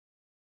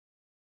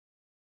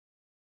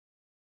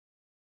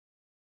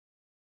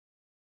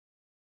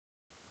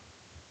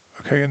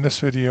Okay, in this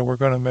video we're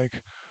going to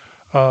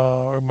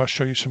I'm going to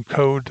show you some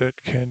code that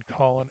can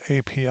call an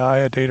API,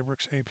 a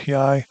Databricks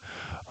API,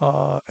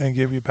 and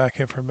give you back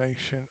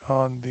information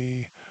on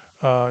the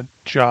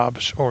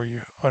jobs, or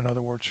in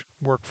other words,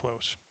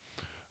 workflows.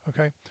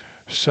 Okay,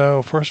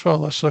 so first of all,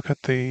 let's look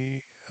at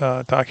the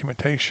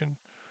documentation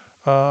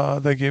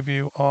they give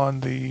you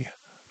on these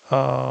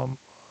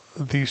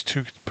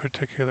two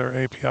particular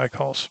API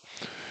calls.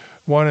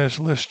 One is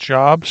list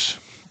jobs,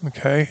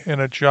 okay, and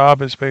a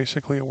job is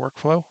basically a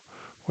workflow,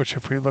 which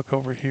if we look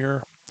over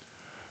here,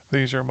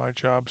 these are my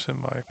jobs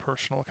in my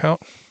personal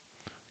account,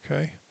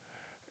 okay,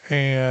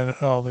 and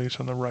all these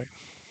on the right.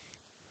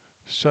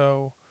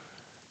 So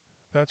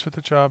that's what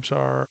the jobs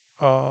are,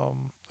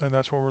 and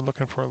that's what we're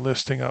looking for a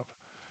listing of.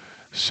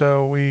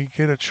 So we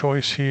get a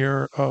choice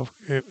here of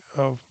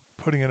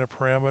putting in a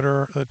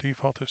parameter. The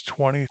default is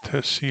 20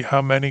 to see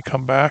how many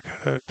come back,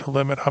 to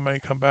limit how many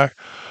come back.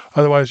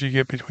 Otherwise, you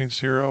get between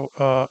 0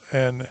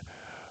 and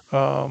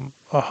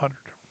 100.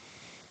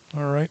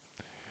 All right.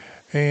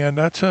 And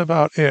that's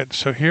about it.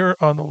 So here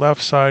on the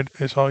left side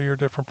is all your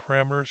different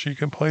parameters you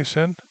can place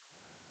in.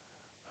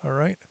 All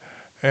right.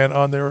 And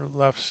on their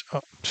left,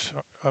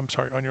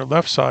 on your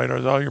left side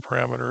are all your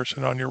parameters,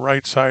 and on your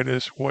right side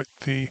is what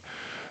the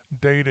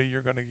data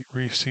you're going to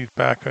receive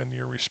back in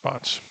your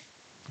response.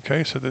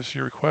 Okay, so this is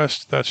your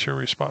request, that's your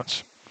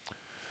response.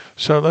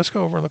 So let's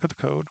go over and look at the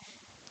code.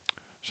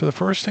 So the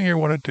first thing you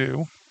want to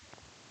do,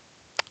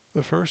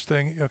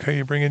 okay,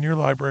 you bring in your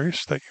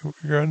libraries that you're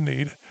going to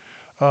need.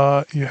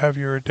 You have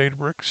your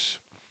Databricks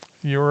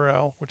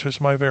URL, which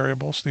is my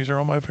variables. These are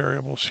all my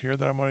variables here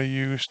that I'm going to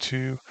use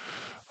to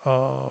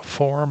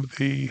form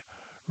the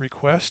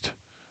request.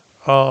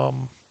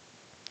 And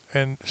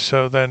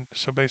so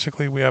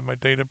basically we have my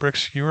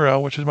Databricks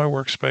URL, which is my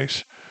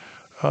workspace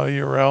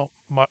URL,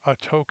 a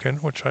token,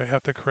 which I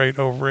have to create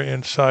over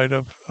inside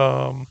of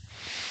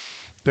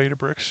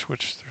Databricks,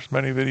 which there's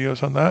many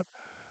videos on that.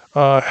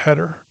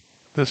 Header,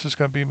 this is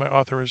going to be my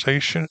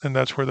authorization, and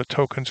that's where the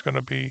token's going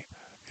to be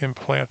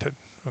implanted,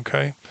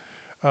 okay?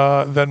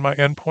 Then my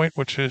endpoint,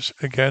 which is,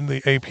 again,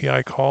 the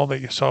API call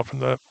that you saw from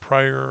the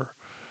prior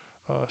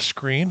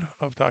screen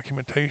of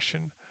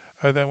documentation.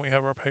 And then we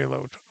have our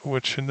payload,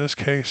 which in this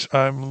case,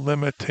 I'm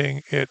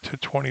limiting it to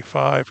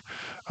 25.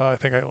 I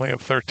think I only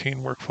have 13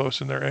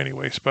 workflows in there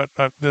anyways, but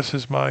this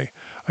is where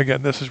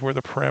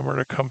the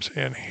parameter comes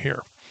in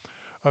here.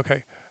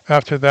 Okay,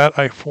 after that,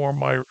 I form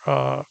my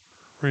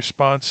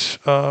response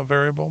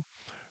variable,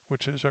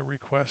 which is a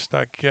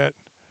request.get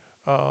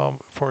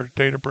for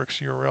Databricks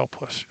URL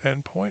plus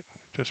endpoint.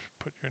 Just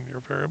put in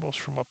your variables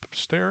from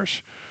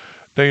upstairs.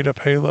 Data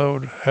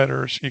payload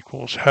headers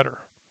equals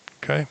header,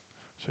 okay?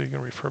 So you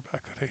can refer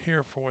back to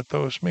here for what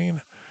those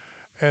mean.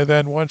 And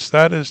then once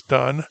that is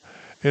done,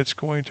 it's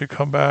going to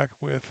come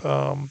back with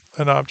an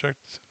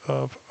object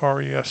of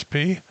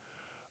RESP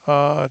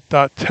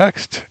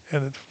 .text.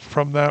 And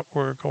from that,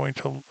 we're going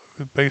to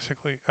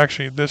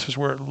actually, this is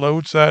where it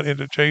loads that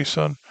into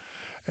JSON,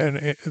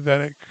 and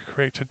then it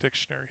creates a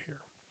dictionary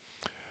here.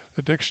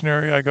 The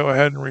dictionary, I go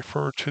ahead and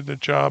refer to the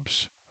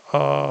jobs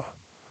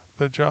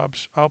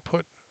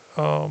output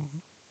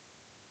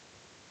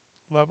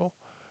level,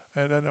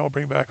 and then I'll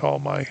bring back all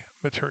my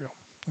material.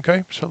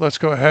 Okay, so let's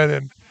go ahead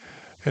and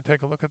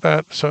take a look at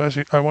that. So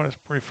I want to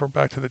refer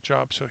back to the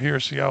jobs. So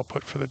here's the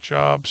output for the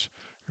jobs.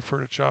 Refer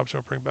to jobs, and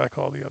I'll bring back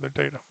all the other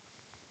data.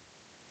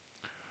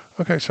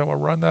 Okay, so I'm going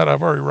to run that.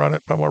 I've already run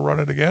it, but I'm going to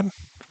run it again.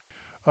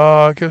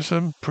 It gives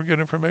them pretty good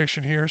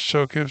information here.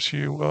 So it gives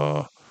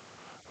you,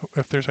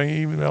 if there's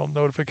any email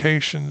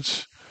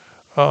notifications,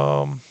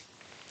 it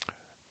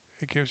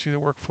gives you the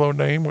workflow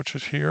name, which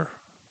is here.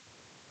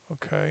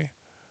 Okay.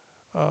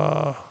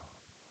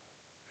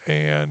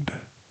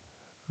 And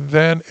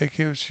then it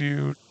gives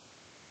you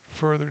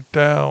further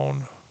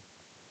down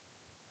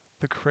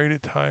the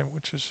created time,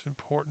 which is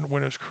important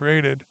when it's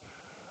created,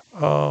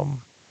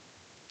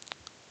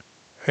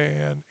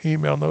 and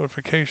email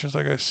notifications,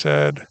 like I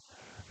said,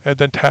 and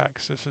then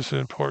tags. This is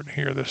important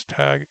here, this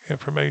tag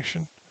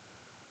information,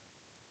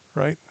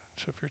 right?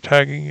 So if you're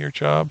tagging your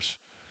jobs,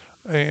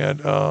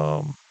 and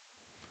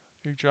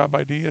your job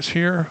ID is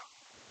here,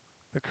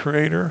 the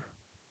creator,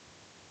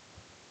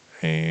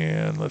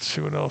 and let's see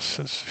what else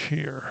is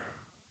here.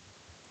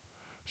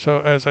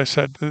 So as I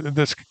said,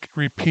 this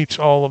repeats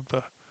all of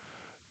the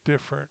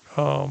different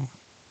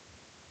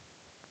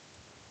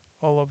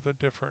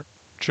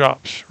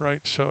jobs,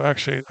 right? So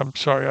actually, I'm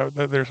sorry,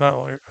 there's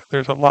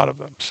a lot of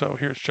them. So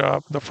here's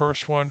job, the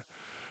first one,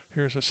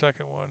 here's the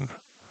second one,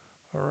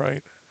 all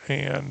right,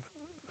 and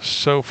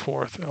so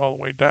forth all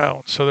the way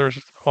down. So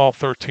there's all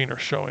 13 are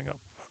showing up,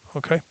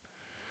 okay?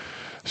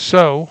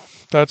 So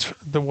that's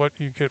what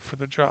you get for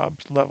the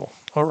jobs level.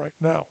 All right,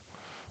 now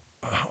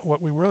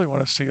what we really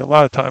want to see a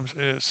lot of times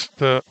is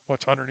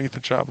what's underneath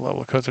the job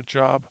level, because a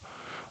job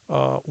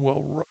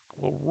will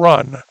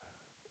run,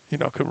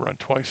 it could run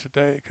twice a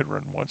day, it could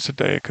run once a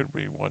day, it could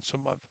be once a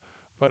month.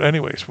 But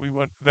anyways, we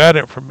want that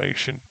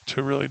information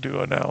to really do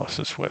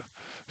analysis with.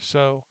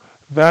 So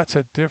that's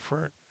a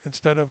different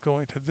instead of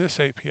going to this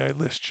API,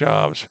 list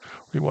jobs,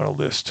 we want to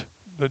list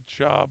the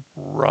job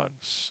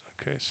runs.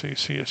 Okay, so you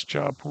see it's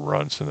job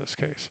runs in this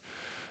case.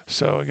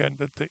 So again,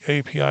 the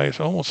API is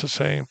almost the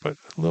same, but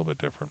a little bit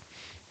different.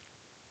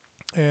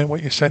 And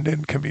what you send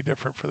in can be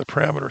different for the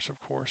parameters, of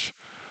course.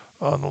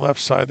 On the left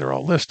side, they're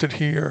all listed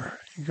here.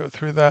 You go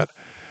through that.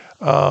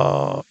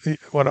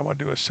 What I want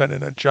to do is send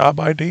in a job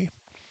ID.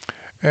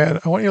 And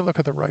I want you to look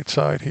at the right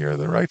side here.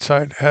 The right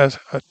side has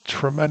a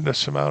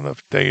tremendous amount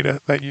of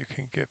data that you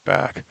can get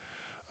back.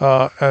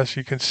 As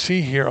you can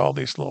see here, all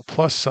these little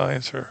plus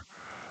signs are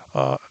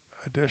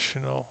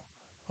additional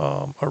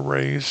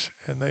arrays,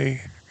 and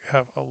they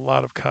have a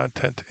lot of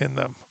content in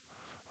them.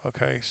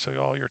 Okay,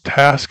 so all your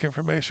task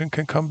information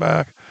can come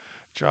back,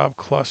 job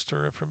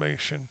cluster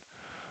information.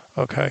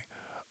 Okay,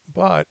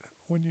 but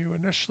when you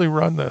initially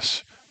run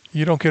this,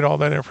 you don't get all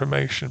that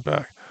information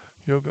back.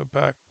 You'll get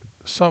back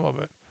some of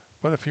it.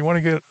 But if you want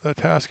to get the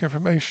task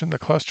information, the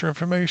cluster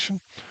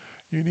information,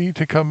 you need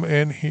to come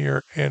in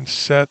here and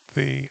set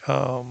the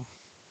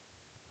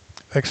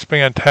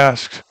expand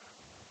tasks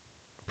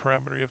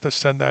parameter. You have to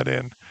send that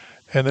in.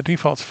 And the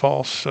default's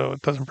false, so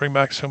it doesn't bring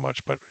back so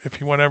much. But if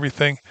you want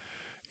everything,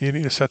 you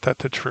need to set that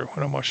to true.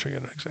 And I'm going to show you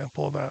an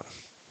example of that.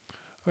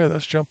 Okay,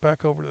 let's jump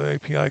back over to the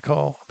API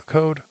call, the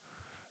code.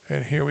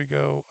 And here we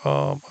go.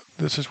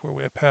 This is where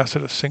we pass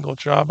it a single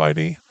job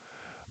ID.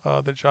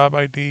 The job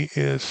ID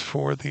is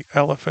for the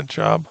elephant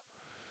job.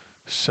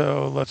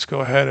 So let's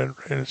go ahead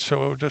and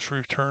so it will just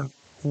return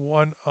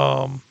one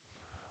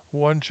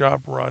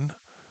job run.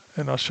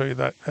 And I'll show you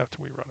that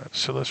after we run it.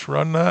 So let's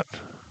run that.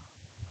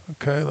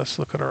 Okay, let's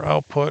look at our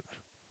output.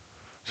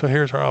 So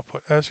here's our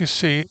output. As you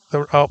see,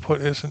 the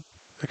output isn't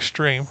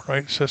extreme,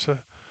 right? It's just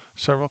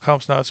several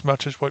columns, not as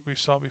much as what we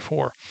saw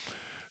before.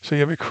 So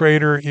you have a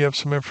creator, you have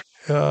some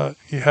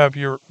you have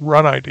your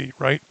run ID,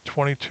 right?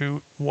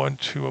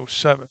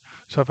 221207.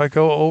 So if I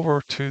go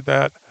over to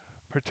that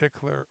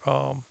particular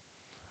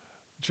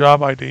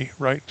job ID,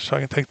 right? So I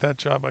can take that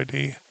job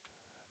ID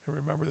and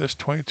remember this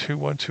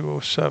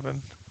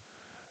 221207.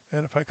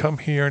 And if I come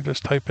here and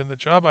just type in the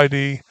job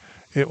ID,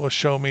 it will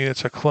show me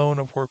it's a clone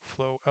of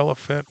workflow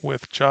elephant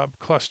with job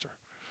cluster.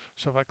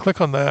 So if I click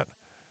on that,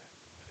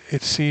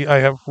 I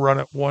have run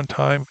it one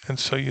time, and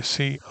so you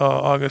see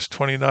August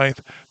 29th,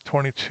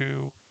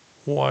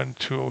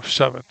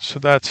 221207. So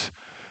that's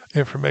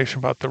information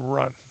about the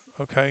run.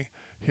 Okay,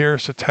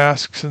 here's the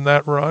tasks in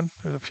that run.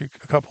 There's a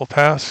couple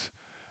tasks,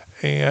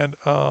 and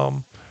if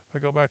I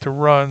go back to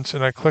runs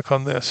and I click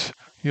on this,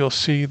 you'll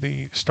see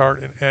the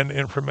start and end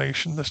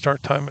information, the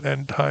start time and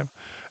end time,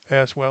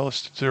 as well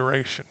as the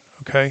duration.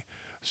 Okay,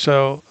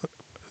 so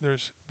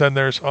there's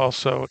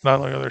also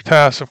not only other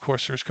tasks, of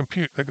course, there's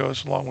compute that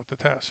goes along with the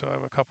task. So I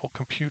have a couple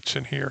computes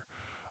in here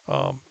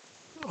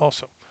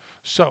also.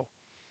 So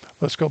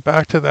let's go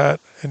back to that,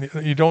 and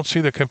you don't see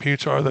the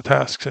computes or the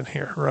tasks in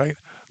here, right?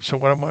 So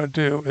what I'm going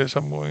to do is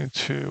I'm going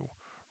to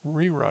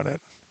rerun it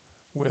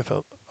with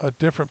a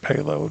different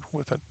payload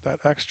with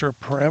that extra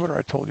parameter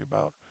I told you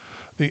about,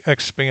 the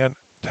expand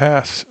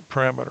tasks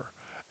parameter.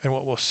 And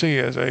what we'll see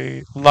is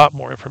a lot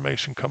more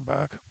information come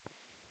back.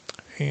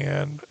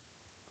 And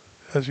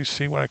as you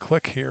see when I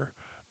click here,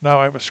 now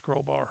I have a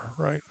scroll bar,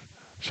 right?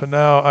 So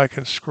now I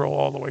can scroll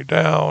all the way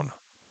down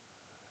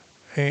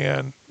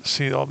and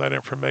see all that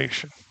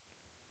information.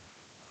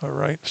 All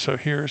right, so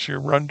here's your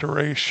run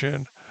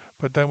duration,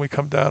 but then we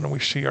come down and we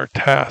see our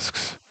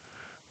tasks,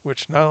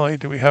 which not only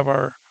do we have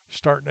our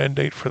start and end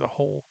date for the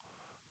whole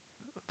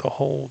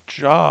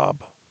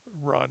job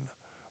run,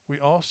 we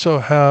also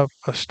have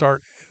a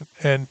start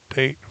and end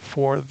date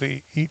for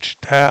each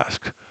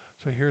task.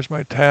 So here's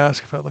my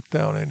task. If I look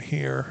down in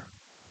here,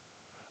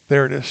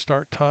 there it is,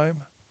 start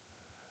time.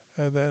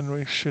 And then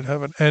we should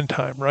have an end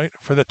time, right,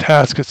 for the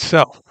task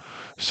itself.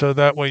 So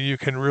that way you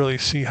can really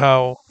see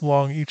how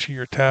long each of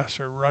your tasks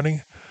are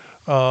running.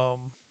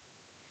 And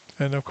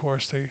of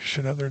course, they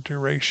should have their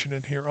duration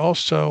in here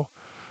also.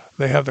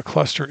 They have the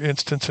cluster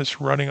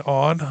instances running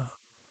on,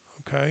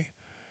 okay?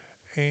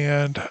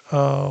 And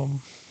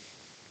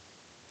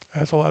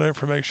has a lot of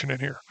information in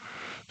here.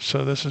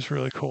 So this is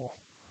really cool.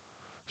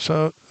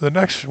 So the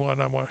next one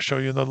I want to show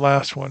you, the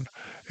last one,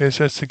 is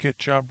just to get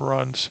job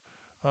runs.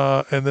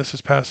 And this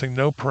is passing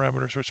no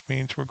parameters, which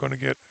means we're going to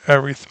get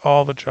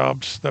all the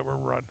jobs that were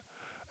run.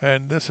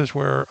 And this is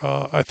where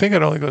I think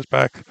it only goes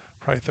back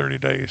probably 30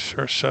 days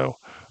or so,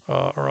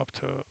 or up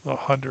to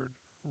 100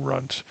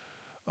 runs.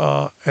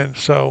 And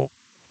so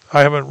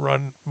I haven't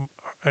run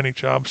any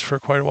jobs for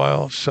quite a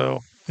while,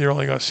 so you're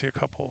only going to see a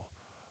couple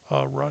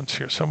runs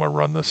here. So I'm going to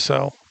run this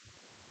cell.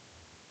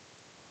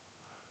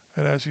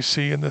 And as you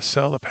see in this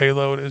cell, the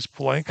payload is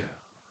blank,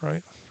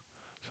 right?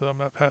 So I'm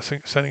not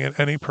sending in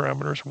any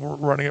parameters. We're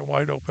running it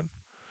wide open.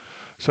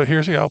 So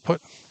here's the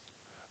output.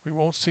 We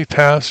won't see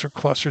tasks or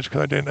clusters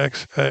because I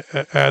didn't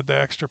add the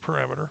extra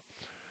parameter.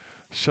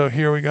 So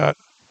here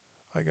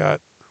I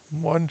got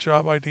one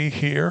job ID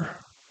here,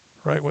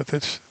 right, which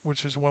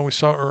is the one we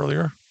saw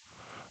earlier.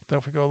 Then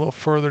if we go a little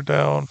further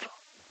down,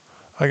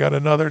 I got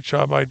another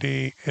job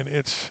ID and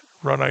its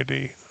run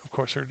ID. Of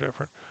course, they're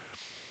different.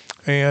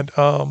 And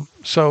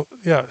so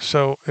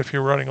if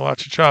you're running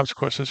lots of jobs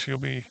courses, you'll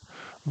be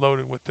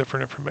loaded with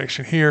different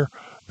information here.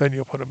 Then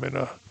you'll put them in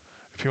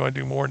if you want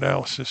to do more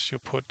analysis, you'll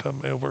put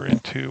them over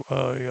into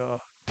a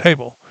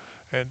table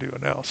and do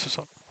analysis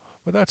on them.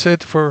 But that's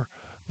it for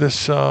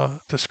this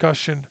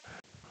discussion.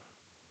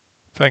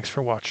 Thanks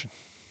for watching.